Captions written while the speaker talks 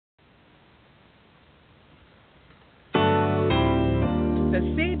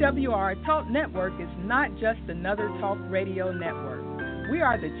CWR Talk Network is not just another talk radio network. We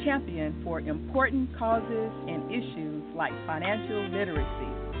are the champion for important causes and issues like financial literacy.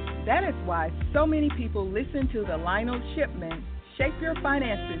 That is why so many people listen to the Lionel SHIPman Shape Your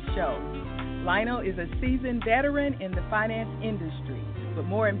Finances show. Lionel is a seasoned veteran in the finance industry, but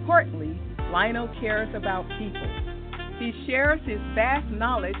more importantly, Lionel cares about people. He shares his vast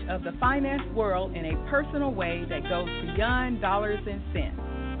knowledge of the finance world in a personal way that goes beyond dollars and cents,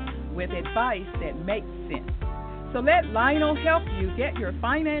 with advice that makes sense. So let Lionel help you get your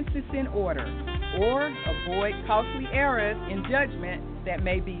finances in order or avoid costly errors in judgment that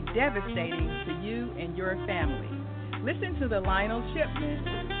may be devastating to you and your family. Listen to the Lionel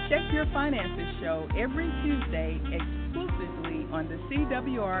SHIPman Check Your Finances show every Tuesday exclusively on the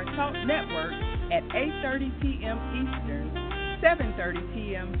CWR Talk Network at 8:30 p.m. Eastern, 7:30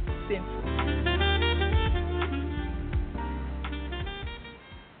 p.m. Central.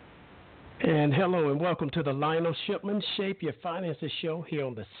 And hello and welcome to the Lionel SHIPman Shape Your Finances show here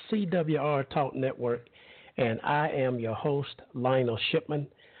on the CWR Talk Network. And I am your host, Lionel SHIPman.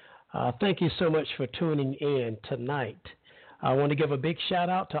 Thank you so much for tuning in tonight. I want to give a big shout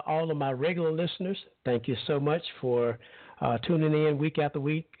out to all of my regular listeners. Thank you so much for tuning in week after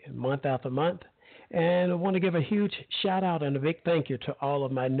week, month after month. And I want to give a huge shout out and a big thank you to all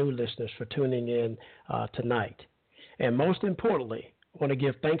of my new listeners for tuning in tonight. And most importantly, I want to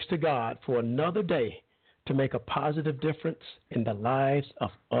give thanks to God for another day to make a positive difference in the lives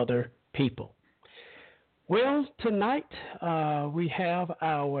of other people. Well, tonight we have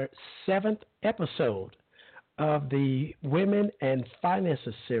our 7th episode of the Women and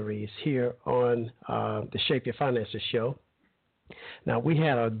Finances series here on the Shape Your Finances show. Now, we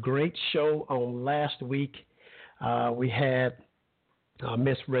had a great show on last week. We had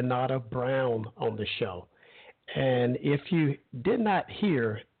Miss Renata Brown on the show. And if you did not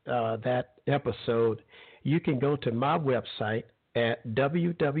hear that episode, you can go to my website at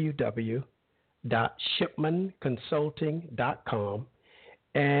www.shipmanconsulting.com,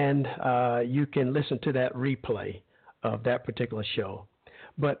 and you can listen to that replay of that particular show.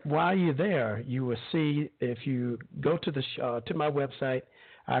 But while you're there, you will see, if you go to the to my website,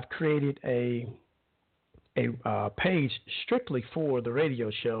 I've created a page strictly for the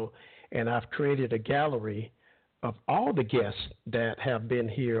radio show, and I've created a gallery of all the guests that have been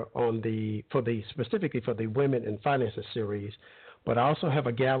here on specifically for the Women in Finances series. But I also have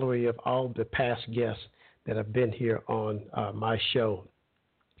a gallery of all the past guests that have been here on my show.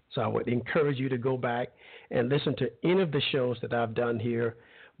 So I would encourage you to go back and listen to any of the shows that I've done here,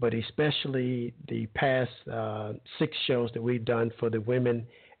 but especially the past 6 shows that we've done for the Women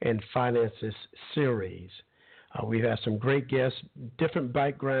and Finances series. We've had some great guests, different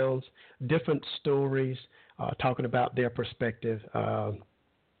backgrounds, different stories, talking about their perspective of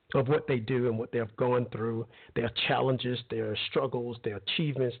what they do and what they've gone through, their challenges, their struggles, their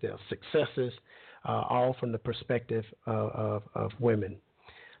achievements, their successes, all from the perspective of women.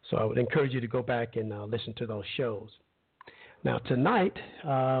 So I would encourage you to go back and listen to those shows. Now, tonight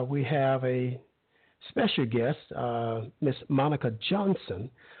we have a special guest, Miss Monica Johnson.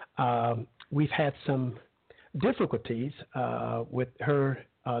 We've had some difficulties with her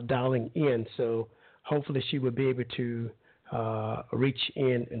dialing in, so hopefully she will be able to reach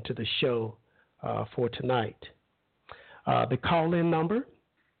into the show for tonight. The call-in number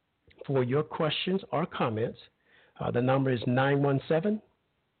for your questions or comments, the number is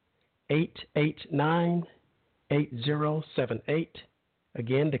 917-889-8078.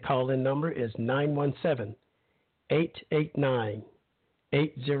 Again, the call-in number is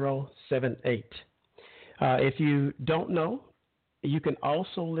 917-889-8078. If you don't know, you can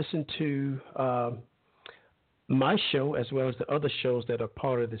also listen to my show as well as the other shows that are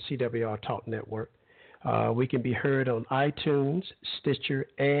part of the CWR Talk Network. We can be heard on iTunes, Stitcher,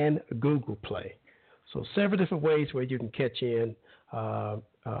 and Google Play. So several different ways where you can catch in on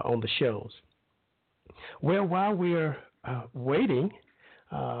the shows. Well, while we're waiting,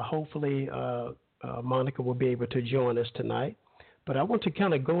 hopefully Monica will be able to join us tonight. But I want to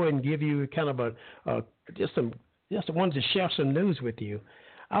kind of go and give you kind of just wanted to share some news with you.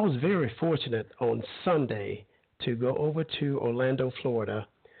 I was very fortunate on Sunday to go over to Orlando, Florida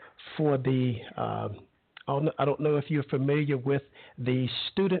for the, I don't know if you're familiar with the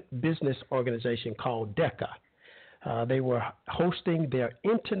student business organization called DECA. They were hosting their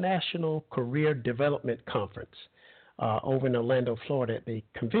International Career Development Conference over in Orlando, Florida at the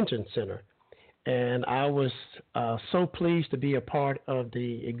Convention Center. And I was so pleased to be a part of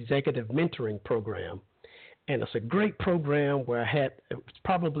the executive mentoring program. And it's a great program where it's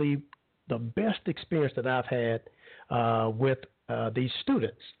probably the best experience that I've had with these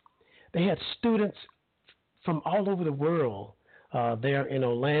students. They had students from all over the world there in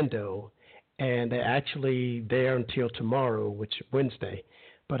Orlando, and they're actually there until tomorrow, which is Wednesday.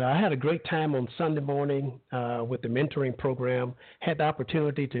 But I had a great time on Sunday morning with the mentoring program. Had the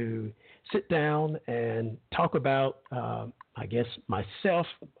opportunity to sit down and talk about, I guess, myself,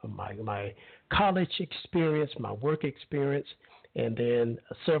 my college experience, my work experience, and then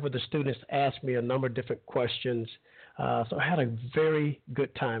several of the students asked me a number of different questions. So I had a very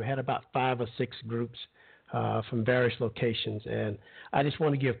good time. I had about 5 or 6 groups from various locations, and I just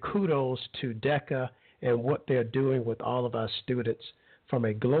want to give kudos to DECA and what they're doing with all of our students from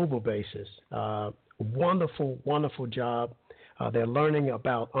a global basis. Wonderful, wonderful job. They're learning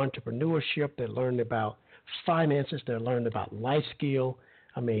about entrepreneurship. They're learning about finances. They're learning about life skill.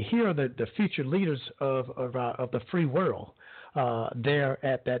 I mean, here are the future leaders of the free world there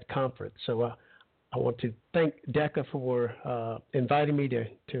at that conference. So I want to thank DECA for inviting me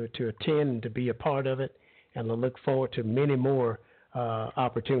to attend and to be a part of it, and I look forward to many more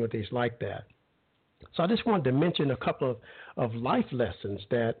opportunities like that. So I just wanted to mention a couple of life lessons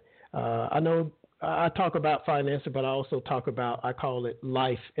that I know I talk about finance, but I also talk about, I call it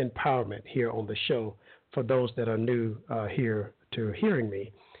life empowerment here on the show for those that are new here to hearing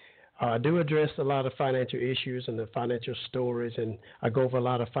me. I do address a lot of financial issues and the financial stories, and I go over a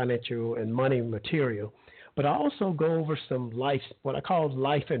lot of financial and money material, but I also go over some life, what I call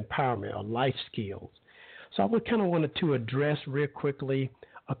life empowerment or life skills. So I would kind of wanted to address real quickly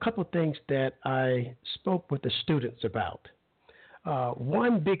a couple of things that I spoke with the students about.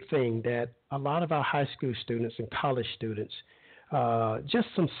 One big thing that a lot of our high school students and college students, just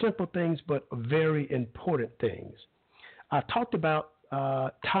some simple things, but very important things. I talked about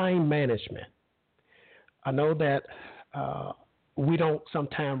time management. I know that we don't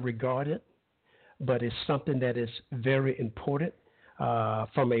sometimes regard it, but it's something that is very important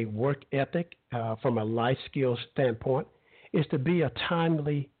from a work ethic, from a life skills standpoint, is to be a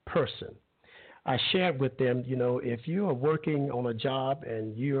timely person. I shared with them, if you are working on a job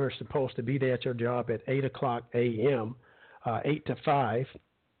and you're supposed to be there at your job at 8 o'clock a.m., 8 to 5,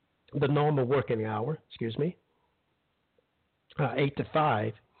 the normal working hour, 8 to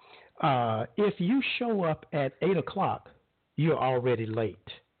 5, if you show up at 8 o'clock, you're already late.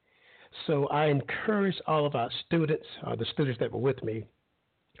 So I encourage all of our students, the students that were with me,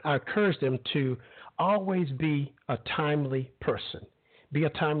 I encourage them to always be a timely person. Be a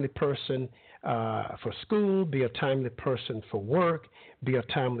timely person for school, be a timely person for work, be a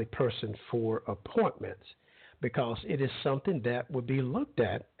timely person for appointments, because it is something that will be looked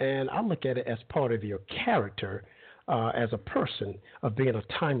at, and I look at it as part of your character as a person, of being a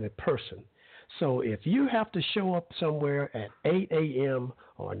timely person. So if you have to show up somewhere at 8 a.m.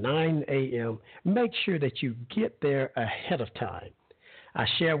 or 9 a.m., make sure that you get there ahead of time. I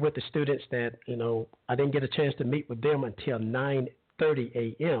share with the students that, I didn't get a chance to meet with them until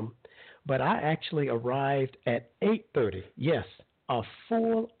 9:30 a.m., but I actually arrived at 8:30. Yes, a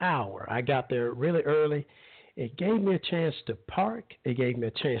full hour. I got there really early. It gave me a chance to park. It gave me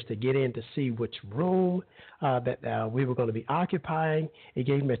a chance to get in to see which room that we were going to be occupying. It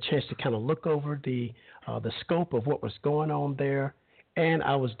gave me a chance to kind of look over the scope of what was going on there. And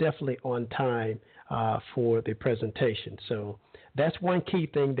I was definitely on time for the presentation. So that's one key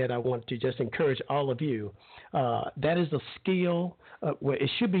thing that I want to just encourage all of you. That is a skill where it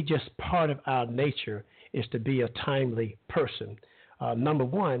should be just part of our nature, is to be a timely person. Number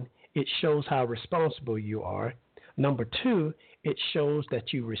one, it shows how responsible you are. Number two, it shows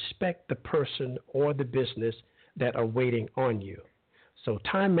that you respect the person or the business that are waiting on you. So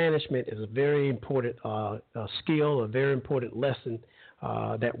time management is a very important skill, a very important lesson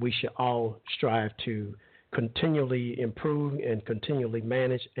that we should all strive to continually improve and continually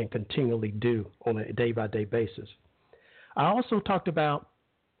manage and continually do on a day-by-day basis. I also talked about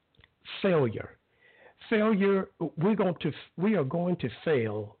failure. Failure, we are going to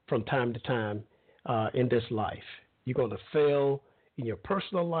fail from time to time in this life. You're going to fail in your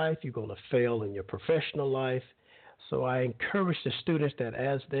personal life. You're going to fail in your professional life. So I encourage the students that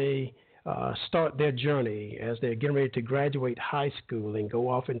as they start their journey, as they're getting ready to graduate high school and go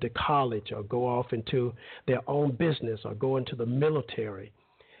off into college or go off into their own business or go into the military,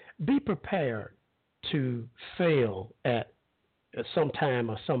 be prepared to fail at some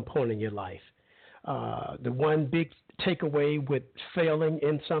time or some point in your life. The one big takeaway with failing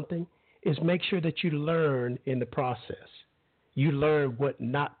in something is make sure that you learn in the process. You learn what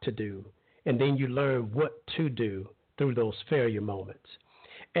not to do, and then you learn what to do through those failure moments.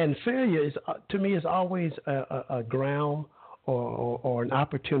 And failure is, to me, is always a ground or an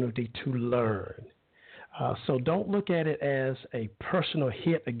opportunity to learn. So don't look at it as a personal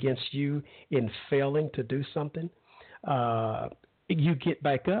hit against you in failing to do something. You get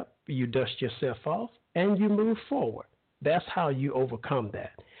back up, you dust yourself off, and you move forward. That's how you overcome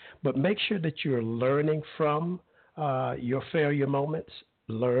that. But make sure that you're learning from your failure moments.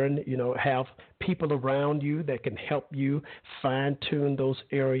 Learn, have people around you that can help you fine-tune those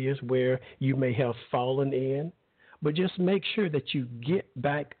areas where you may have fallen in. But just make sure that you get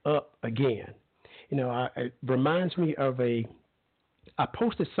back up again. It reminds me of I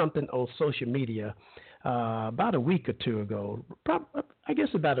posted something on social media about a week or two ago,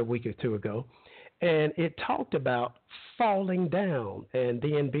 about a week or two ago, and it talked about falling down and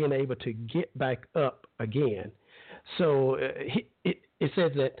then being able to get back up again. So it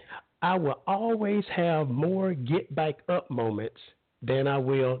says that I will always have more get back up moments than I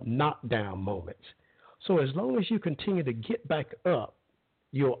will knock down moments. So as long as you continue to get back up,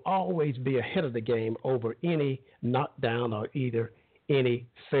 you'll always be ahead of the game over any knockdown or either any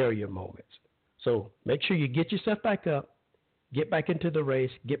failure moments. So make sure you get yourself back up, get back into the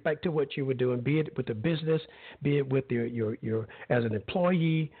race, get back to what you were doing, be it with the business, be it with your as an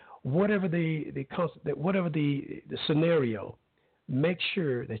employee, whatever the scenario. Make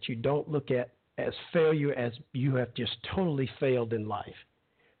sure that you don't look at as failure as you have just totally failed in life.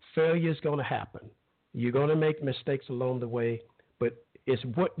 Failure is going to happen. You're going to make mistakes along the way, but it's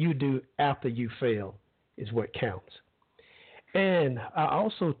what you do after you fail is what counts. And I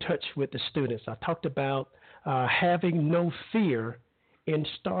also touched with the students. I talked about having no fear in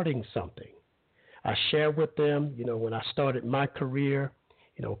starting something. I shared with them, when I started my career,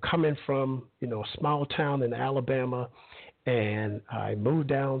 coming from, a small town in Alabama, and I moved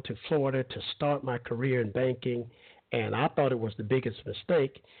down to Florida to start my career in banking, and I thought it was the biggest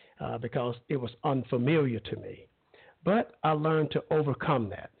mistake because it was unfamiliar to me. But I learned to overcome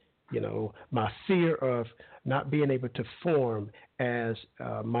that. My fear of not being able to perform as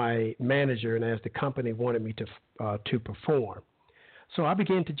my manager and as the company wanted me to perform. So I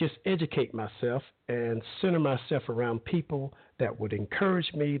began to just educate myself and center myself around people that would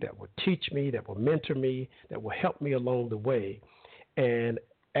encourage me, that would teach me, that would mentor me, that would help me along the way. And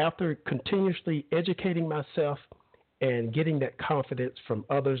after continuously educating myself and getting that confidence from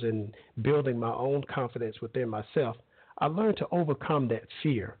others and building my own confidence within myself, I learned to overcome that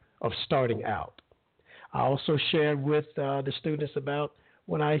fear of starting out. I also shared with the students about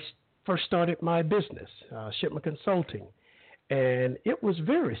when I first started my business, SHIPman Consulting, and it was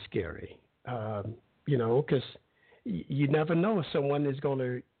very scary, because you never know if someone is going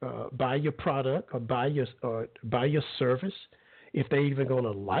to buy your product or buy your service, if they're even going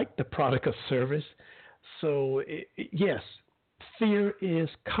to like the product or service. So yes, fear is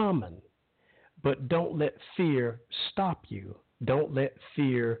common, but don't let fear stop you. Don't let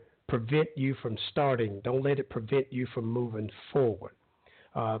fear prevent you from starting. Don't let it prevent you from moving forward.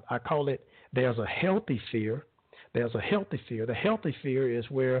 I call it, there's a healthy fear. There's a healthy fear. The healthy fear is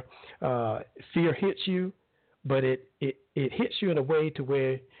where fear hits you, but it hits you in a way to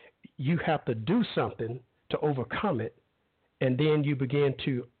where you have to do something to overcome it, and then you begin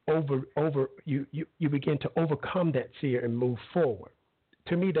to you begin to overcome that fear and move forward.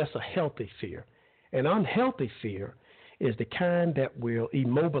 To me, that's a healthy fear. An unhealthy fear is the kind that will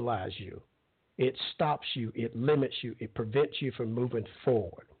immobilize you. It stops you, it limits you, it prevents you from moving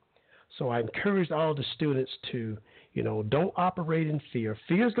forward. So I encourage all the students to, don't operate in fear.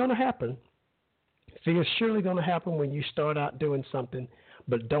 Fear is going to happen. Fear is surely going to happen when you start out doing something,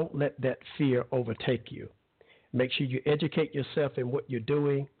 but don't let that fear overtake you. Make sure you educate yourself in what you're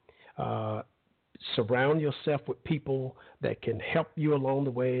doing. Surround yourself with people that can help you along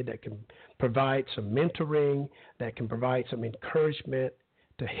the way, that can provide some mentoring, that can provide some encouragement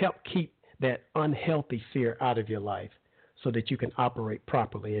to help keep that unhealthy fear out of your life so that you can operate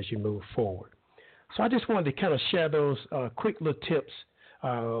properly as you move forward. So I just wanted to kind of share those quick little tips,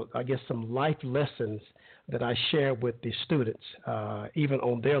 some life lessons that I share with the students, even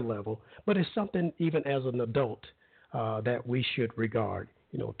on their level. But it's something even as an adult that we should regard.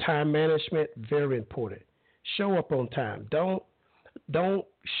 Time management, very important. Show up on time. Don't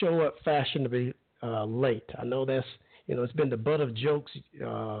show up fashionably late. I know that's, it's been the butt of jokes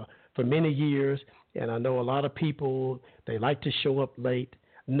for many years, and I know a lot of people, they like to show up late.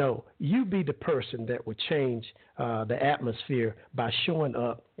 No, you be the person that would change the atmosphere by showing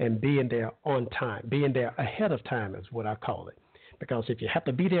up and being there on time, being there ahead of time is what I call it. Because if you have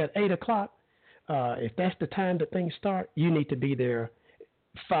to be there at 8 o'clock, if that's the time that things start, you need to be there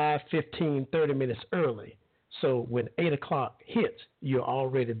 5, 15, 30 minutes early. So when 8 o'clock hits, you're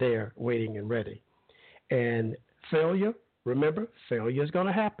already there waiting and ready. And failure, remember, failure is going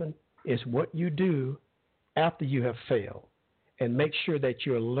to happen. It's what you do after you have failed, and make sure that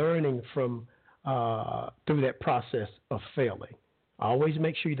you're learning from through that process of failing. Always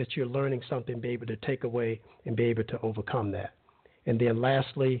make sure that you're learning something, be able to take away and be able to overcome that. And then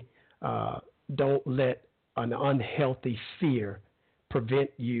lastly, don't let an unhealthy fear prevent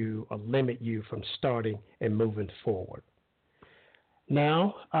you or limit you from starting and moving forward.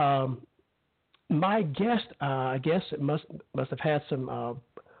 Now, my guest, I guess it must have had some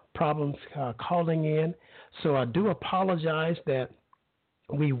problems calling in, so I do apologize that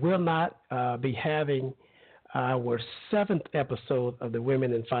we will not be having our 7th episode of the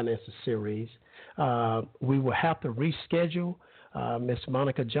Women in Finances series. We will have to reschedule Miss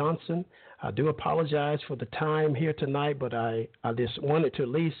Monica Johnson. I do apologize for the time here tonight, but I just wanted to at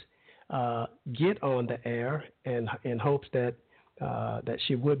least get on the air and in hopes that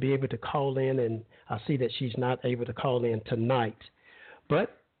she would be able to call in, and I see that she's not able to call in tonight.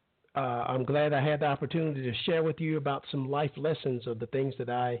 But I'm glad I had the opportunity to share with you about some life lessons of the things that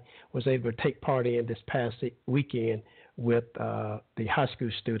I was able to take part in this past weekend with the high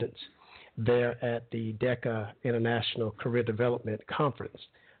school students there at the DECA International Career Development Conference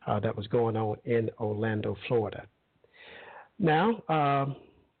that was going on in Orlando, Florida. Now,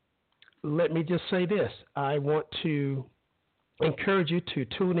 let me just say this. I want to encourage you to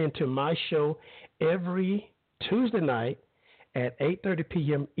tune into my show every Tuesday night at 8:30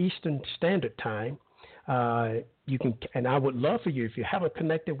 p.m. Eastern Standard Time. You can, and I would love for you, if you haven't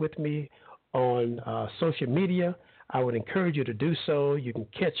connected with me on social media, I would encourage you to do so. You can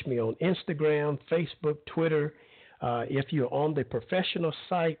catch me on Instagram, Facebook, Twitter. If you're on the professional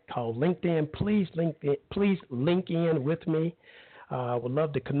site called LinkedIn, please link in with me. I would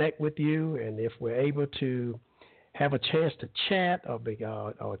love to connect with you, and if we're able to have a chance to chat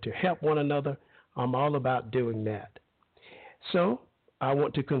or to help one another, I'm all about doing that. So I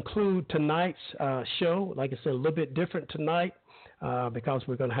want to conclude tonight's show, like I said, a little bit different tonight because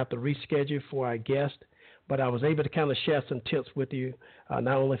we're going to have to reschedule for our guest. But I was able to kind of share some tips with you,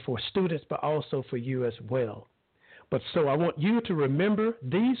 not only for students, but also for you as well. But so I want you to remember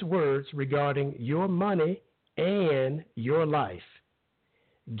these words regarding your money and your life.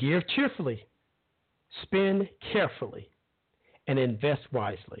 Give cheerfully, spend carefully, and invest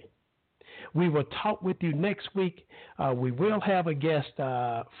wisely. We will talk with you next week. We will have a guest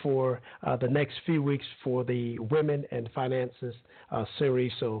for the next few weeks for the Women and Finances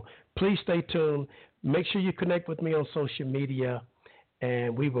series. So please stay tuned. Make sure you connect with me on social media,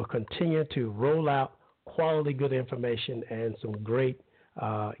 and we will continue to roll out quality, good information and some great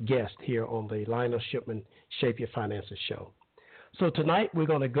guests here on the Lionel SHIPman Shape Your Finances show. So tonight we're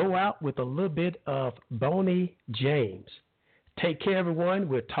going to go out with a little bit of Bonnie James. Take care, everyone.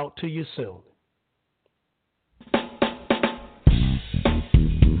 We'll talk to you soon.